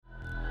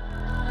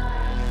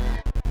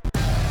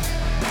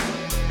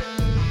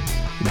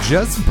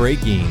Just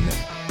breaking.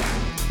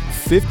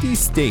 50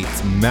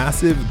 states'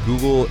 massive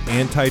Google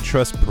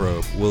antitrust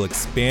probe will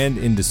expand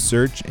into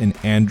search and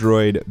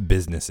Android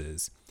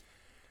businesses.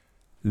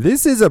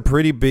 This is a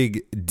pretty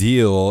big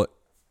deal.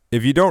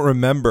 If you don't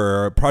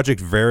remember,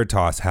 Project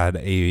Veritas had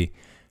a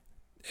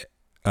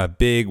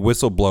big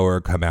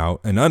whistleblower come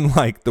out. And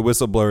unlike the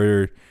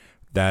whistleblower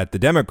that the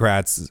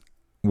Democrats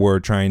were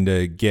trying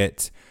to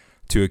get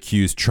to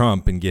accuse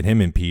Trump and get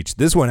him impeached,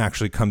 this one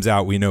actually comes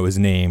out. We know his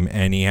name,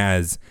 and he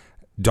has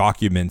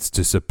documents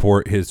to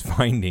support his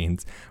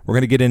findings. We're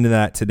going to get into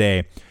that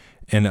today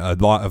and a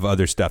lot of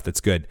other stuff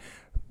that's good.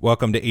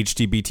 Welcome to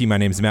HTBT. My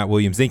name is Matt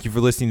Williams. Thank you for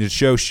listening to the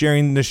show,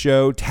 sharing the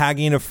show,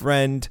 tagging a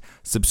friend,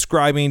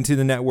 subscribing to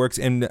the networks,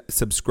 and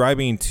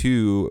subscribing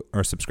to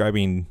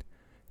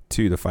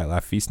the Fight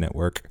Laugh Feast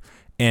network,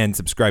 and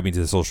subscribing to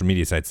the social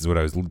media sites is what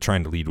I was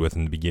trying to lead with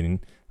in the beginning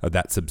of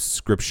that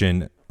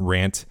subscription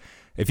rant.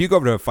 If you go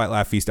over to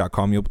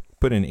fightlaughfeast.com, you'll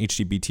put in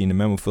HTBT in the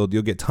memo field.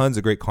 You'll get tons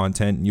of great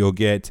content. You'll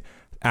get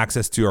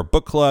access to our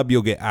book club.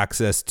 You'll get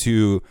access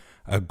to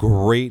a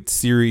great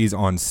series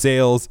on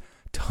sales.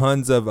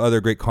 Tons of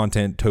other great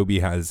content. Toby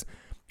has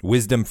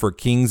Wisdom for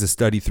Kings, a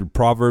study through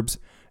Proverbs.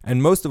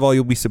 And most of all,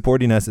 you'll be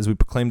supporting us as we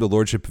proclaim the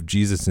Lordship of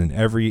Jesus in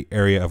every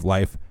area of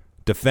life,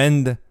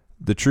 defend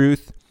the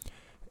truth,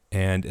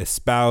 and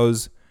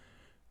espouse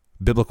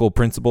biblical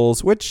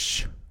principles,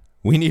 which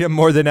we need them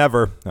more than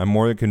ever. I'm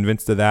more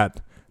convinced of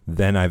that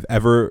than I've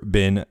ever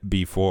been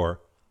before.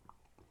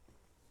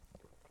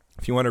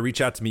 If you want to reach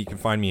out to me, you can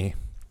find me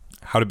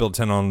How to Build a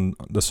Tent on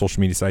the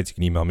social media sites. You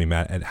can email me,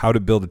 Matt, at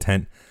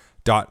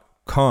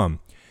howtobuildatent.com.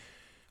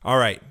 All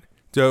right.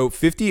 So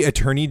 50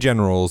 attorney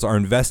generals are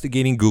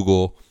investigating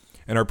Google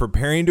and are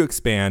preparing to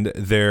expand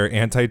their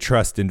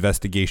antitrust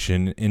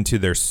investigation into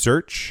their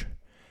search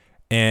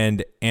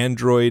and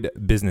Android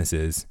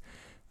businesses.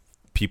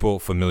 People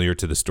familiar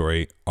to the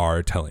story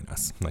are telling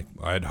us. Like,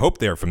 I'd hope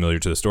they're familiar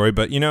to the story,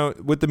 but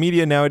with the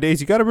media nowadays,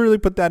 you got to really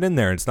put that in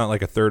there. It's not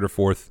like a third or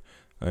fourth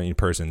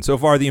person. So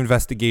far, the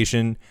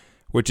investigation,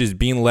 which is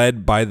being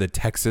led by the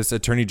Texas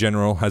Attorney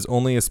General, has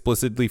only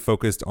explicitly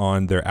focused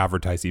on their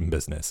advertising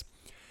business.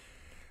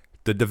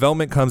 The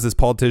development comes as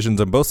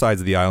politicians on both sides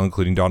of the aisle,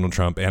 including Donald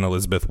Trump and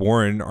Elizabeth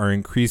Warren, are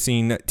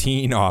increasing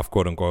teeing off,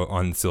 quote unquote,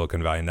 on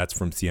Silicon Valley, and that's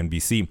from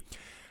CNBC.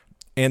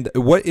 And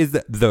what is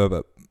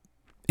the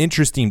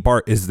interesting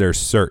part is their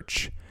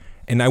search.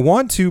 And I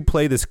want to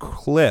play this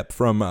clip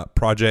from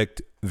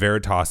Project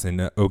Veritas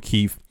and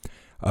O'Keefe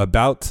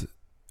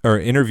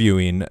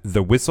interviewing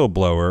the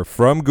whistleblower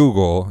from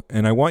Google.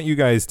 And I want you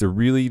guys to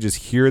really just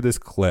hear this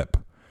clip,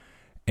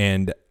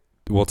 and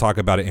we'll talk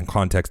about it in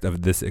context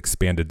of this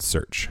expanded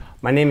search.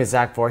 My name is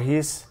Zach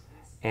Voorhees,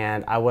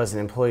 and I was an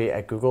employee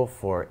at Google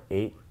for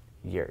 8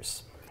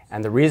 years.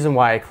 And the reason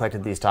why I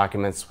collected these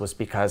documents was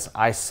because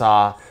I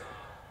saw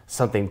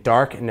something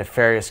dark and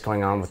nefarious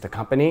going on with the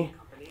company.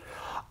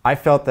 I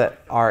felt that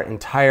our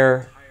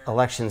entire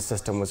election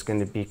system was going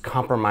to be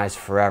compromised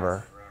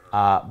forever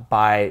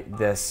by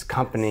this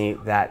company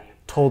that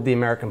told the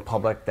American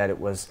public that it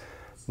was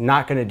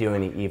not going to do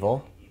any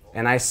evil.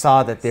 And I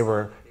saw that they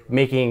were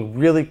making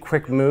really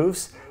quick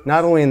moves,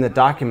 not only in the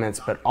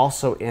documents, but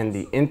also in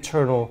the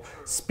internal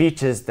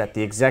speeches that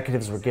the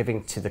executives were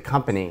giving to the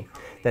company,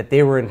 that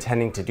they were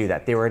intending to do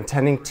that. They were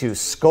intending to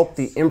sculpt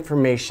the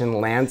information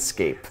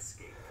landscape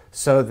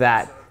so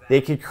that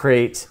they could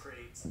create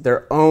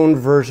their own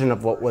version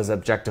of what was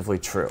objectively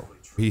true.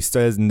 He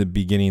says in the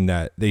beginning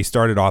that they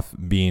started off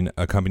being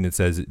a company that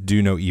says,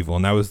 do no evil.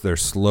 And that was their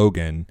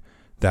slogan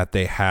that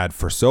they had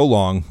for so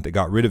long. They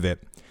got rid of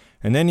it.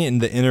 And then in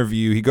the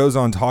interview, he goes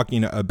on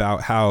talking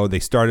about how they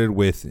started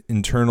with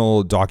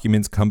internal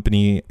documents,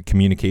 company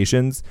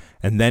communications,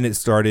 and then it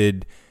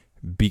started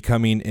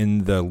becoming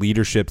in the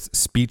leadership's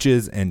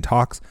speeches and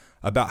talks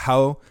about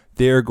how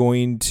they're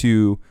going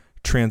to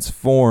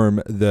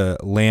transform the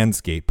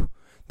landscape.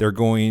 They're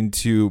going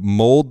to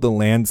mold the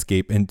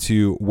landscape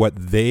into what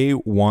they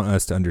want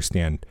us to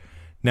understand.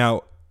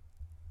 Now,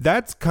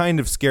 that's kind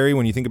of scary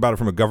when you think about it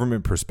from a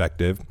government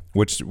perspective,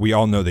 which we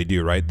all know they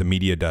do, right? The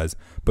media does.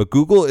 But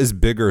Google is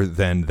bigger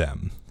than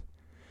them.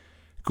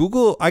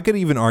 Google, I could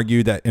even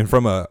argue that, and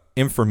from a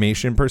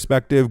information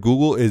perspective,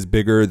 Google is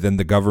bigger than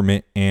the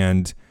government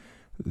and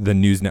the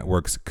news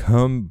networks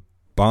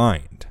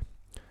combined.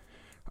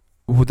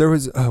 There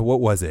was, what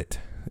was it?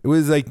 It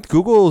was like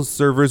Google's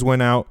servers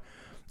went out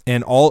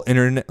and all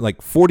internet, like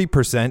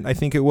 40%, I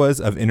think it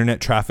was, of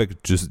internet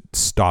traffic just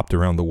stopped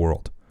around the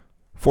world.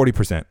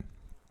 40%.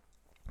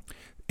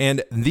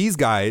 And these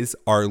guys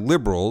are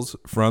liberals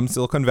from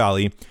Silicon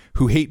Valley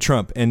who hate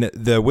Trump. And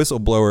the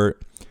whistleblower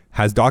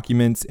has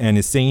documents and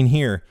is saying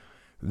here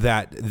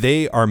that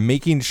they are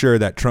making sure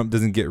that Trump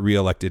doesn't get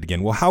reelected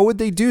again. Well, how would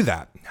they do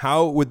that?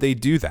 How would they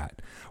do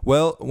that?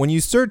 Well, when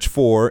you search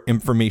for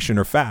information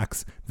or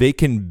facts, they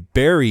can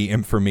bury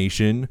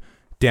information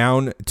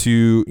down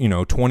to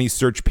 20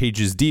 search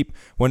pages deep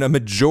when a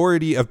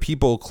majority of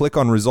people click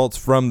on results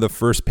from the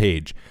first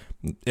page.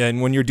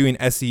 And when you're doing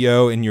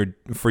SEO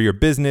for your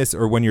business,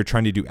 or when you're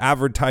trying to do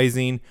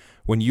advertising,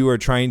 when you are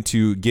trying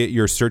to get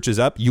your searches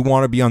up, you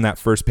want to be on that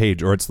first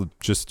page, or it's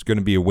just going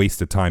to be a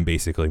waste of time,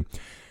 basically.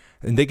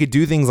 And they could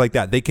do things like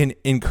that. They can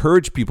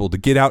encourage people to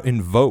get out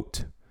and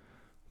vote,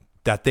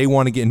 that they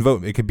want to get and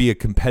vote. It could be a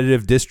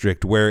competitive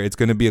district where it's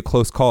going to be a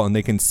close call, and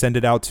they can send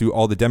it out to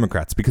all the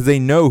Democrats because they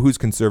know who's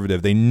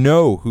conservative. They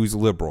know who's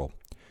liberal.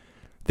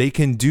 They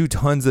can do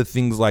tons of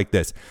things like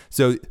this.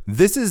 So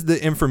this is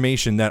the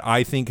information that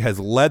I think has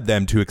led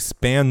them to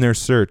expand their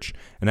search.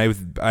 And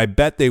I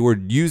bet they were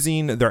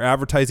using their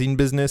advertising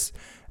business,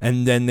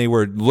 and then they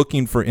were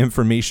looking for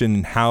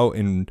information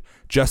and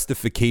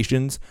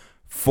justifications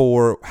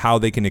for how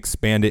they can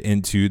expand it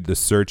into the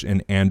search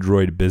and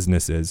Android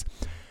businesses,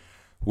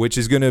 which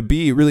is going to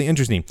be really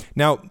interesting.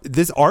 Now,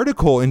 this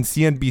article in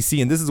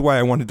CNBC, and this is why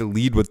I wanted to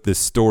lead with this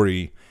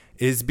story,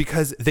 is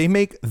because they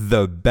make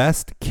the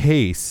best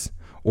case,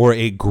 or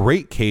a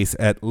great case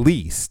at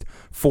least,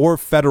 for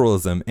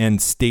federalism and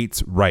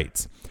states'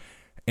 rights.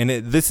 And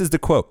this is the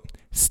quote: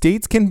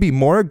 "States can be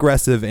more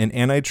aggressive in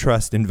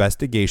antitrust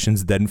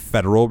investigations than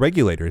federal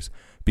regulators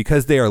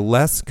because they are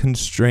less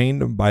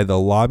constrained by the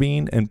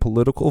lobbying and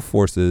political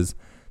forces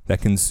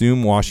that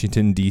consume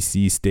Washington,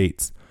 D.C.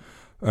 states.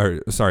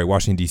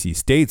 Washington, D.C.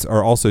 states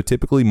are also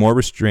typically more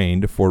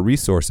restrained for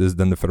resources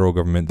than the federal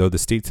government, though the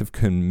states have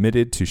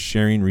committed to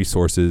sharing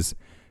resources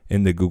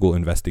in the Google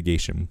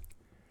investigation."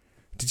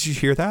 Did you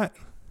hear that?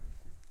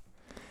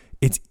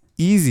 It's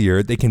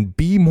easier. They can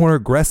be more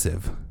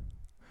aggressive,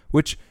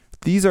 which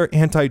these are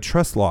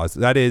antitrust laws.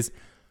 That is,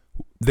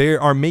 they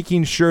are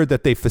making sure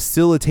that they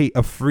facilitate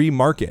a free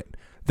market,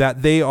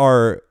 that they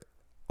are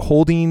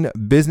holding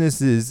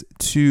businesses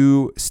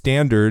to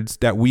standards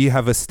that we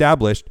have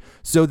established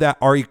so that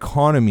our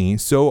economy,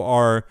 so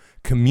our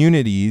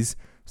communities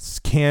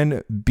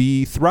can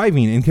be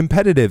thriving and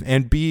competitive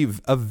and be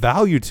of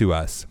value to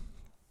us.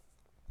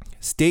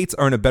 States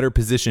are in a better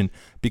position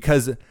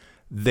because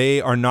they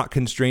are not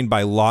constrained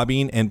by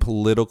lobbying and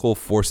political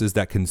forces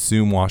that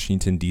consume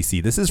Washington,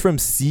 D.C. This is from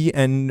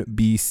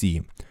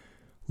CNBC.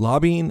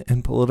 Lobbying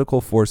and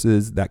political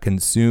forces that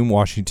consume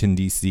Washington,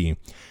 D.C.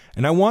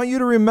 And I want you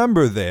to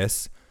remember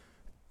this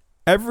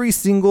every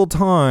single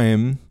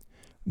time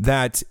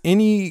that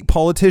any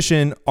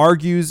politician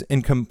argues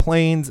and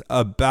complains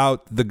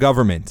about the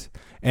government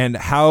and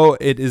how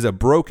it is a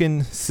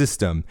broken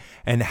system,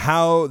 and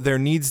how there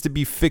needs to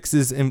be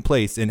fixes in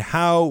place, and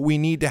how we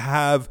need to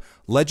have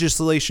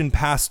legislation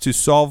passed to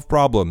solve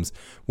problems.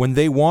 When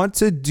they want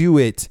to do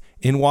it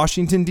in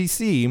Washington,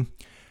 D.C.,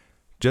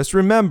 just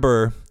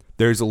remember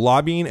there's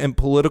lobbying and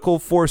political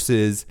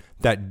forces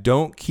that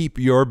don't keep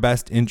your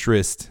best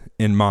interest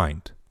in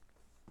mind.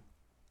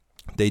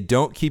 They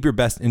don't keep your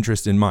best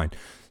interest in mind.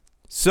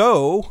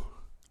 So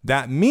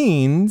that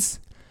means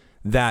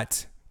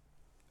that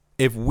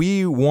if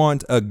we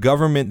want a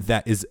government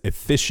that is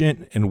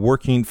efficient and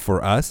working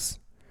for us,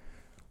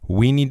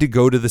 we need to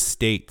go to the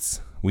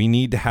states. We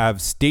need to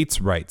have states'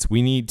 rights.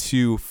 We need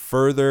to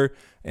further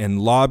and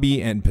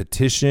lobby and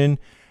petition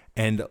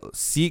and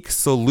seek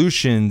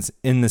solutions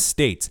in the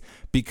states,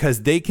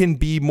 because they can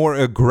be more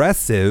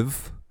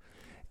aggressive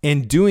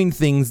in doing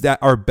things that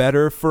are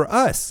better for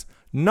us,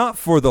 not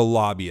for the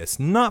lobbyists,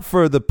 not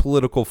for the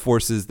political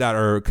forces that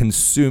are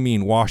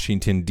consuming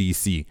Washington,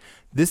 D.C.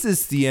 This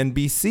is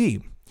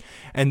CNBC.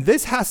 And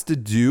this has to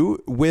do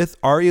with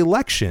our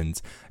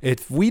elections.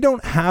 If we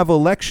don't have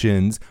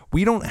elections,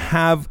 we don't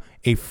have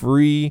a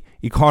free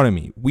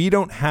economy. We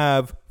don't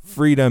have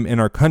freedom in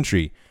our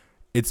country.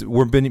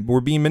 We're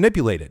being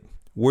manipulated.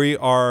 We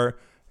are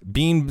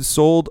being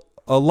sold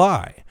a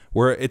lie,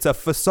 where it's a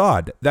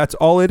facade. That's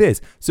all it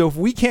is. So if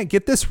we can't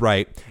get this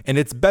right, and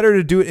it's better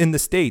to do it in the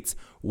states,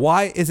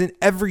 why isn't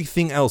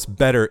everything else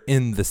better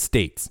in the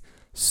states?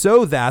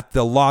 So that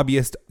the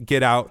lobbyists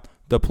get out,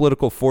 the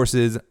political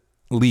forces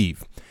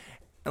leave.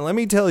 And let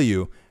me tell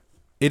you,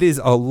 it is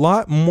a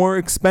lot more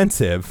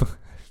expensive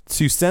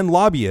to send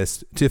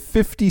lobbyists to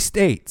 50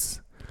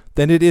 states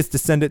than it is to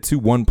send it to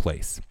one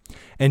place.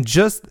 And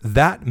just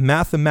that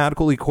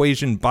mathematical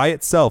equation by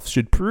itself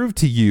should prove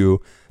to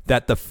you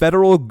that the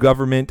federal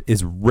government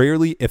is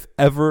rarely, if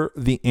ever,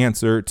 the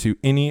answer to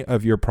any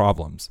of your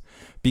problems.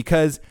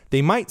 Because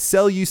they might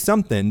sell you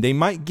something. They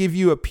might give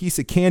you a piece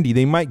of candy.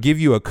 They might give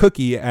you a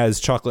cookie, as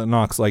Chocolate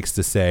Knox likes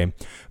to say.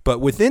 But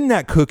within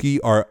that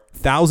cookie are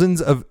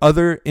thousands of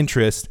other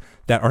interests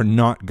that are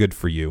not good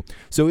for you.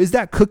 So is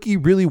that cookie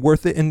really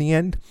worth it in the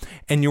end?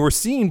 And you're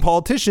seeing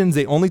politicians,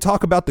 they only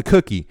talk about the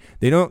cookie.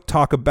 They don't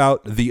talk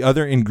about the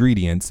other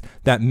ingredients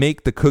that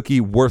make the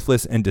cookie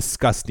worthless and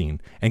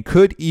disgusting and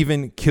could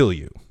even kill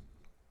you.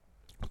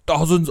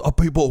 Thousands of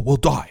people will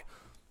die.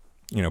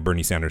 You know,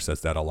 Bernie Sanders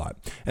says that a lot.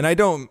 And I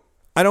don't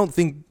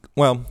think,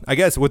 well, I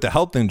guess with the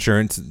health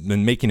insurance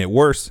and making it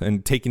worse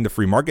and taking the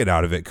free market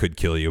out of it could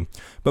kill you.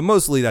 But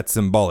mostly that's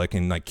symbolic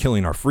and like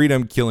killing our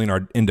freedom, killing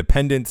our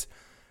independence,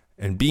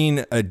 and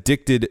being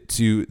addicted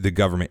to the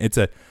government. It's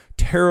a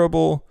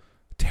terrible,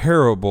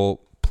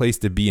 terrible place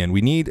to be in.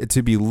 We need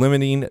to be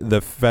limiting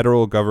the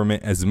federal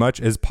government as much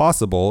as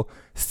possible.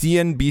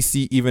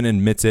 CNBC even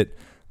admits it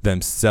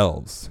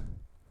themselves.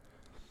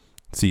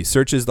 See,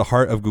 search is the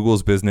heart of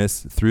Google's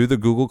business. Through the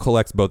Google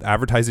collects both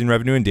advertising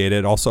revenue and data.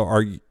 It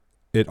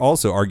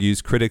also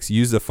argues critics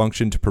use the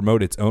function to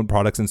promote its own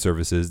products and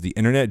services. The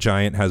internet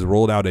giant has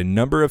rolled out a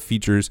number of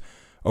features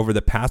over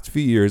the past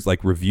few years,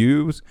 like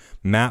reviews,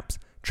 maps,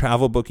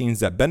 travel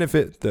bookings that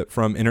benefit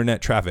from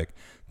internet traffic.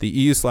 The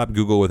EU slapped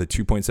Google with a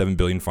 $2.7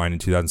 billion fine in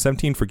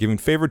 2017 for giving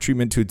favor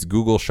treatment to its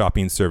Google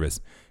Shopping service.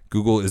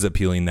 Google is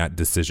appealing that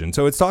decision.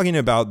 So it's talking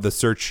about the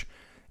search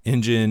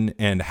engine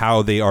and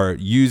how they are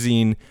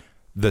using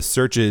the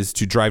searches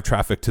to drive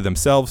traffic to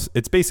themselves.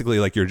 It's basically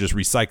like you're just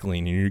recycling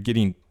and you're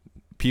getting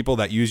people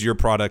that use your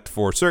product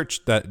for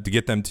search that to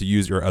get them to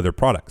use your other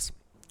products,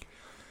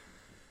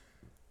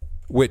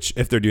 which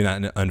if they're doing that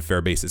on an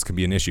unfair basis can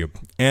be an issue.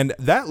 And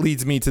that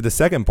leads me to the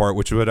second part,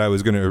 which is what I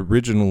was going to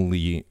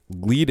originally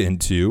lead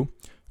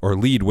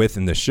with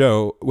in the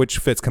show, which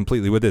fits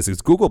completely with this,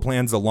 is Google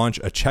plans to launch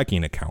a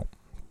checking account.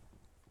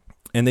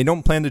 And they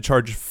don't plan to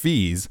charge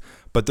fees,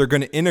 but they're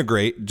going to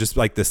integrate just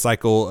like the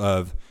cycle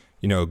of,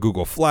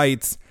 Google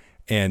Flights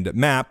and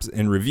maps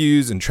and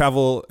reviews and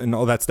travel and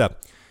all that stuff.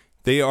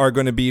 They are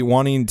going to be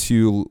wanting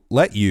to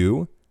let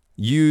you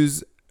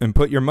use and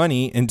put your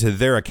money into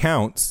their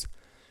accounts.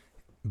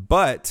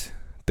 But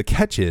the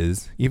catch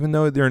is, even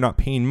though they're not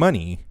paying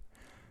money,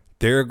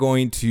 they're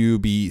going to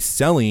be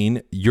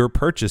selling your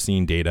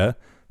purchasing data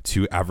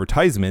to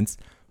advertisements,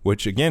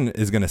 which again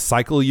is going to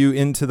cycle you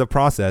into the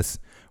process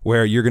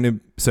where you're going to,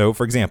 so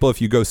for example, if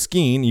you go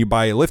skiing, you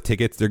buy lift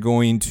tickets, you're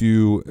going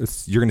to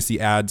see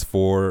ads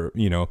for,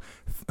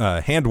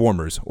 hand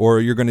warmers, or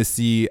you're going to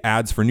see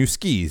ads for new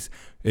skis.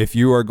 If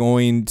you are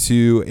going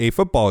to a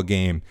football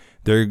game,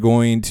 they're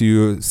going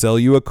to sell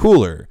you a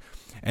cooler.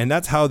 And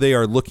that's how they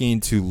are looking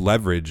to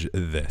leverage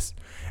this.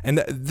 And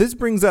this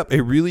brings up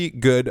a really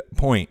good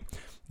point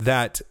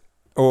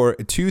or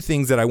two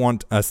things that I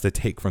want us to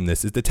take from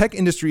this is the tech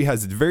industry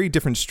has very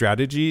different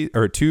strategy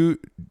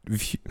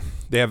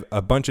they have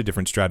a bunch of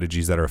different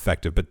strategies that are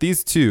effective, but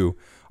these two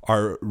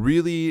are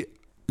really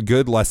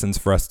good lessons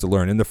for us to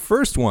learn. And the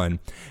first one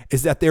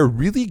is that they're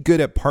really good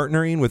at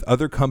partnering with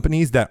other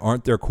companies that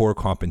aren't their core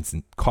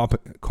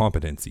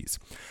competencies.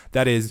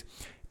 That is,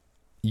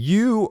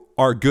 you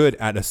are good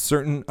at a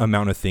certain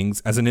amount of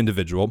things as an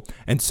individual,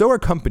 and so are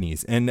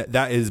companies. And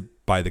that is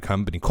by the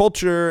company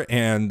culture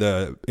and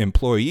the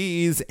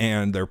employees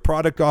and their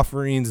product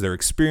offerings, their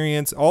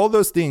experience. All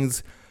those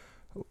things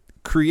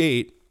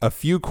create a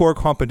few core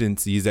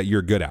competencies that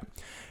you're good at.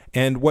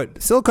 And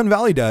what Silicon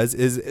Valley does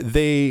is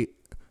they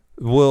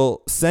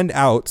will send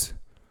out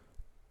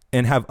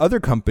and have other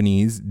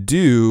companies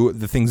do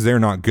the things they're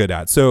not good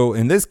at. So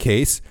in this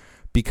case,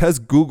 because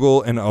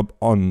Google and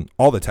on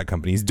all the tech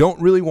companies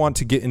don't really want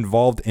to get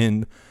involved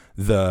in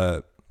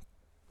the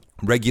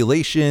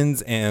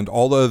regulations and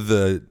all of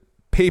the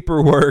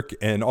paperwork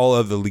and all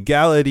of the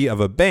legality of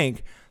a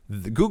bank,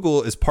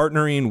 Google is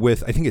partnering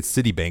with, I think it's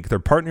Citibank. They're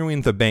partnering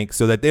with the bank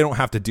so that they don't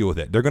have to deal with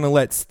it. They're going to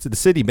let the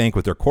Citibank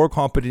with their core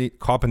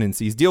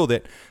competencies deal with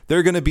it.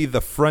 They're going to be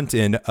the front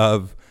end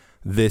of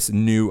this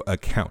new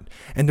account.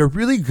 And they're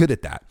really good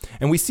at that.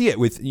 And we see it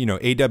with,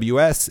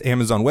 AWS,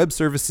 Amazon Web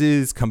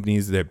Services,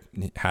 companies that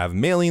have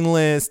mailing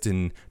lists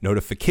and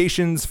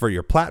notifications for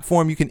your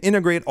platform. You can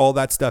integrate all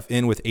that stuff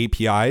in with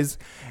APIs,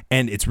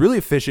 and it's really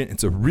efficient.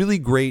 It's a really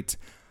great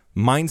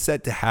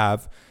mindset to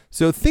have.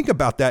 So think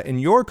about that in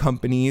your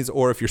companies,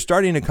 or if you're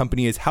starting a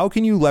company, is how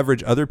can you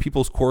leverage other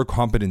people's core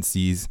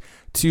competencies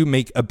to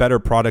make a better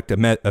product,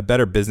 a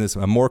better business,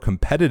 a more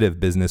competitive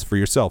business for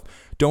yourself.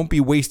 Don't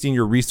be wasting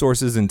your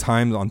resources and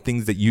time on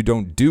things that you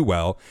don't do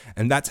well.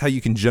 And that's how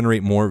you can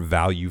generate more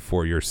value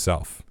for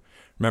yourself.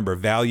 Remember,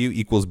 value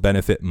equals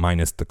benefit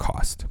minus the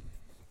cost.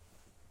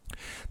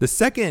 The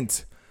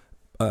second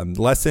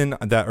lesson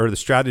the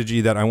strategy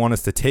that I want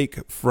us to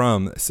take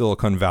from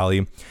Silicon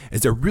Valley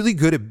is they're really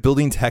good at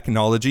building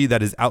technology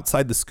that is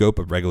outside the scope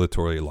of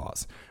regulatory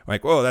laws.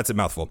 Like, whoa, that's a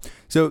mouthful.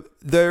 So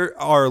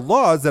there are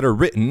laws that are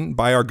written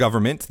by our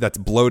government that's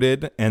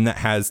bloated and that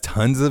has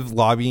tons of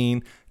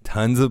lobbying,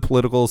 tons of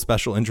political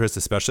special interests,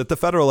 especially at the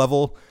federal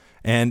level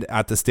and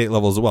at the state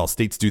level as well.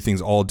 States do things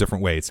all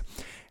different ways.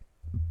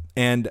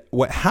 And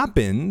what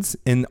happens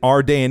in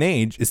our day and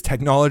age is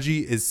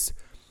technology is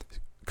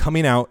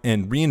coming out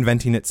and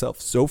reinventing itself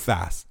so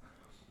fast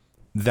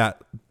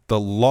that the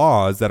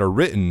laws that are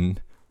written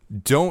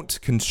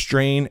don't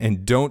constrain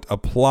and don't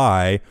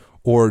apply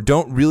or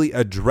don't really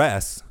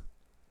address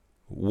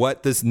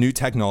what this new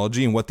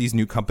technology and what these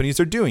new companies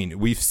are doing.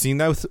 We've seen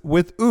that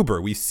with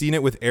Uber. We've seen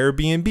it with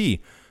Airbnb,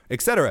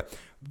 etc.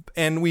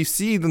 And we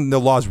see the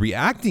laws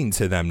reacting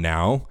to them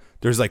now.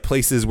 There's like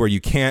places where you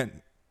can't,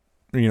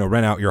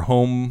 rent out your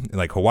home,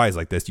 like Hawaii's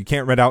like this. You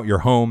can't rent out your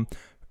home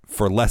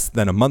for less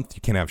than a month.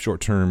 You can't have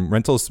short-term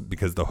rentals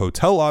because the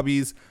hotel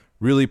lobbies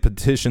really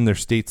petition their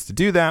states to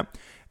do that.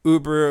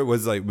 Uber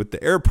was like with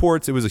the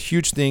airports, it was a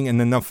huge thing.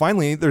 And then now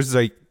finally there's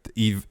like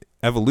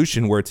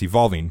evolution where it's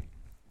evolving.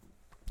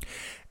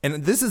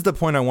 And this is the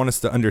point I want us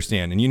to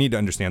understand, and you need to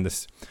understand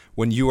this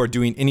when you are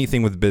doing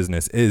anything with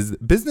business, is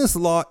business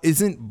law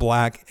isn't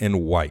black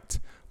and white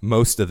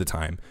most of the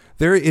time.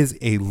 There is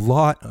a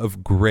lot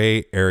of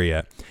gray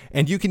area,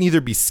 and you can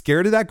either be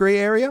scared of that gray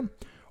area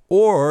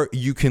or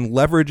you can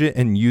leverage it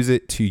and use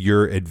it to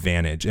your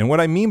advantage. And what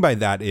I mean by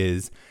that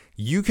is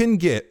you can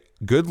get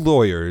good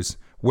lawyers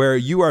where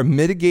you are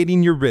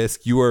mitigating your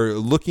risk. You are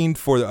looking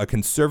for a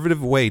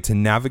conservative way to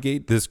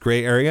navigate this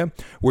gray area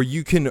where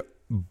you can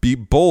be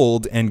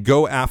bold and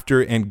go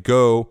after and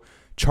go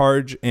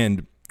charge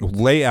and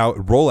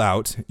roll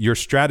out your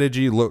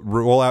strategy,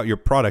 roll out your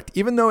product,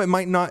 even though it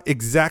might not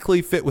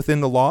exactly fit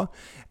within the law,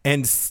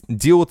 and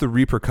deal with the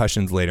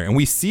repercussions later. And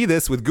we see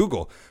this with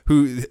Google,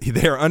 who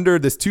they're under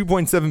this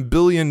 $2.7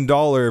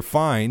 billion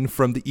fine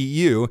from the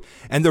EU,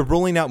 and they're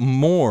rolling out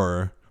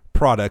more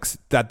products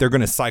that they're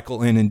going to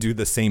cycle in and do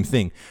the same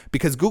thing,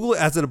 because Google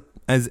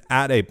is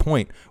at a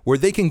point where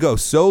they can go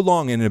so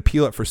long and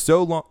appeal it for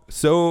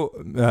so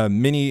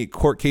many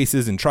court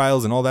cases and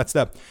trials and all that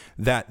stuff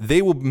that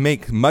they will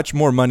make much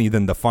more money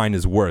than the fine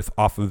is worth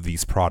off of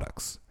these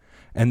products.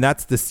 And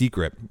that's the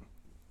secret.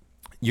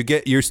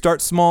 You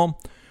start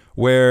small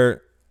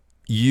where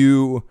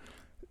you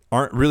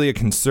aren't really a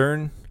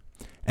concern,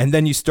 and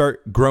then you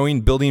start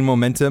growing, building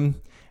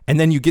momentum. And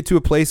then you get to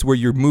a place where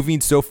you're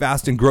moving so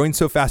fast and growing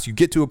so fast, you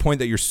get to a point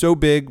that you're so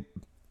big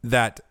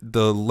that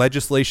the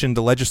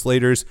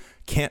legislators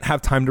can't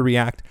have time to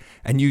react.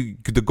 And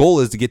the goal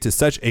is to get to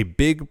such a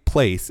big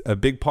place, a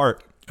big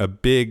part, a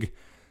big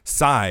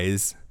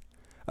size,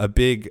 a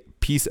big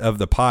piece of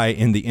the pie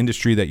in the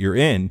industry that you're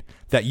in,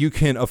 that you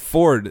can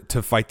afford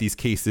to fight these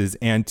cases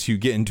and to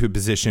get into a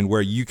position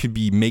where you could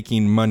be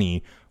making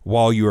money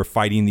while you are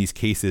fighting these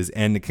cases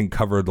and it can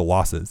cover the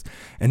losses.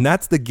 And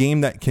that's the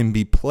game that can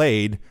be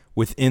played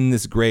within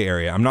this gray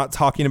area. I'm not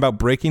talking about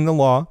breaking the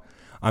law.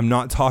 I'm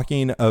not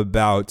talking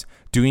about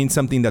doing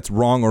something that's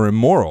wrong or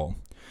immoral.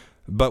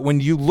 But when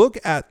you look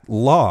at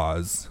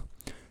laws,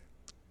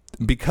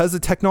 because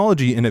of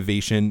technology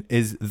innovation,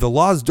 is the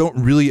laws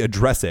don't really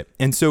address it.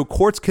 And so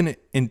courts can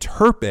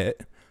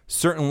interpret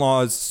certain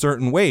laws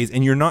certain ways,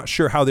 and you're not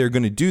sure how they're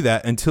going to do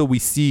that until we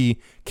see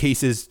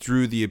cases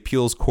through the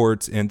appeals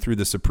courts and through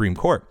the Supreme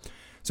Court.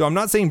 So I'm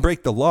not saying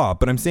break the law,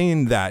 but I'm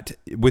saying that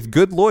with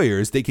good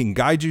lawyers, they can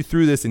guide you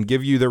through this and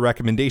give you their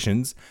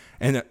recommendations.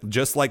 And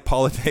just like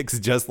politics,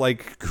 just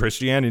like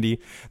Christianity,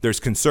 there's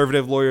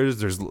conservative lawyers,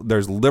 there's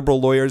liberal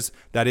lawyers.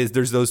 That is,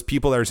 there's those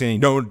people that are saying,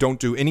 no, don't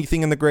do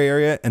anything in the gray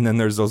area. And then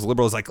there's those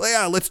liberals like,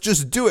 yeah, let's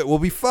just do it. We'll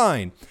be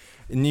fine.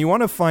 And you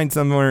want to find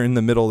somewhere in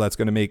the middle that's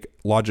going to make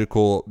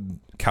logical,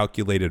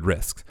 calculated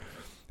risks.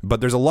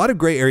 But there's a lot of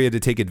gray area to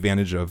take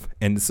advantage of.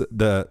 And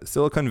the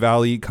Silicon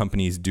Valley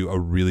companies do a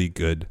really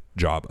good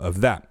job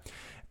of that.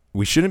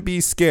 We shouldn't be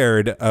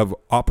scared of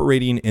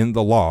operating in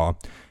the law.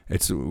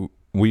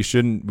 We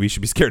should be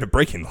scared of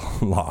breaking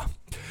the law.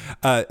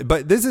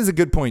 But this is a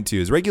good point too,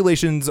 is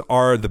regulations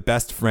are the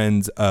best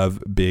friends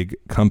of big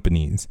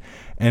companies.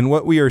 And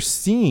what we are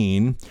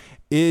seeing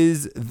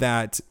is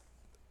that,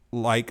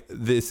 like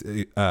this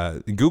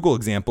Google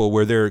example,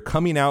 where they're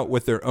coming out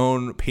with their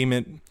own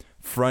payment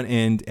front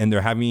end and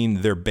they're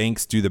having their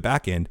banks do the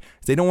back end,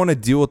 they don't want to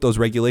deal with those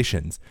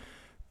regulations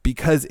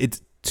because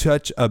it's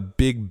such a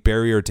big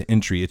barrier to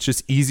entry. It's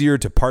just easier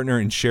to partner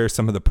and share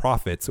some of the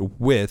profits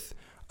with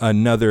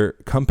another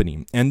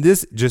company. And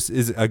this just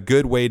is a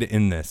good way to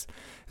end this.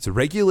 So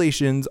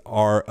regulations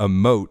are a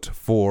moat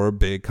for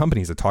big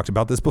companies. I talked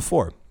about this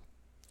before.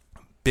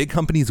 Big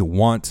companies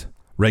want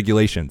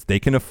regulations. They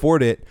can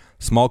afford it.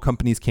 Small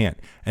companies can't.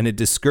 And it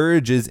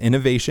discourages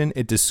innovation.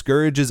 It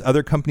discourages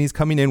other companies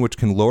coming in, which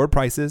can lower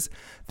prices.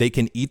 They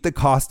can eat the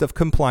cost of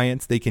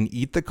compliance. They can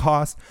eat the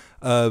cost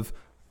of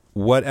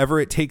whatever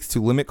it takes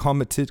to limit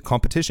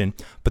competition.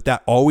 But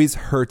that always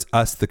hurts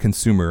us, the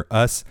consumer,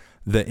 us,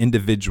 the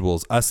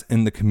individuals, us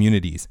in the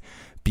communities,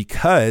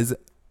 because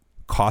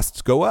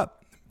costs go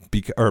up.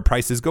 Or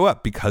prices go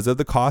up because of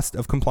the cost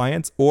of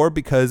compliance, or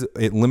because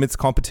it limits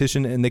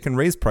competition and they can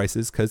raise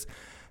prices because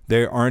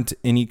there aren't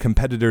any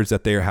competitors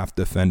that they have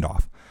to fend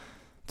off.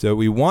 So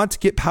we want to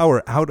get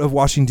power out of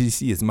Washington,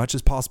 D.C. as much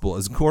as possible,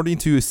 as according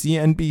to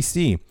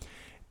CNBC,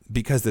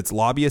 because it's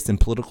lobbyists and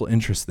political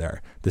interests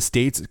there. The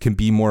states can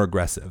be more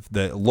aggressive.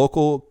 The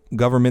local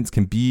governments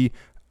can be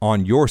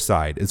on your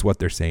side, is what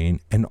they're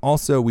saying. And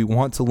also we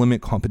want to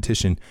limit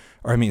competition,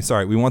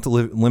 we want to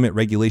limit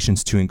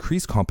regulations to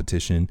increase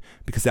competition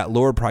because that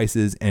lower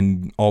prices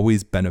and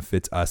always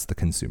benefits us, the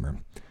consumer.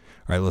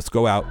 All right, let's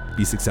go out,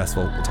 be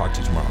successful. We'll talk to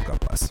you tomorrow. God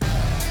bless.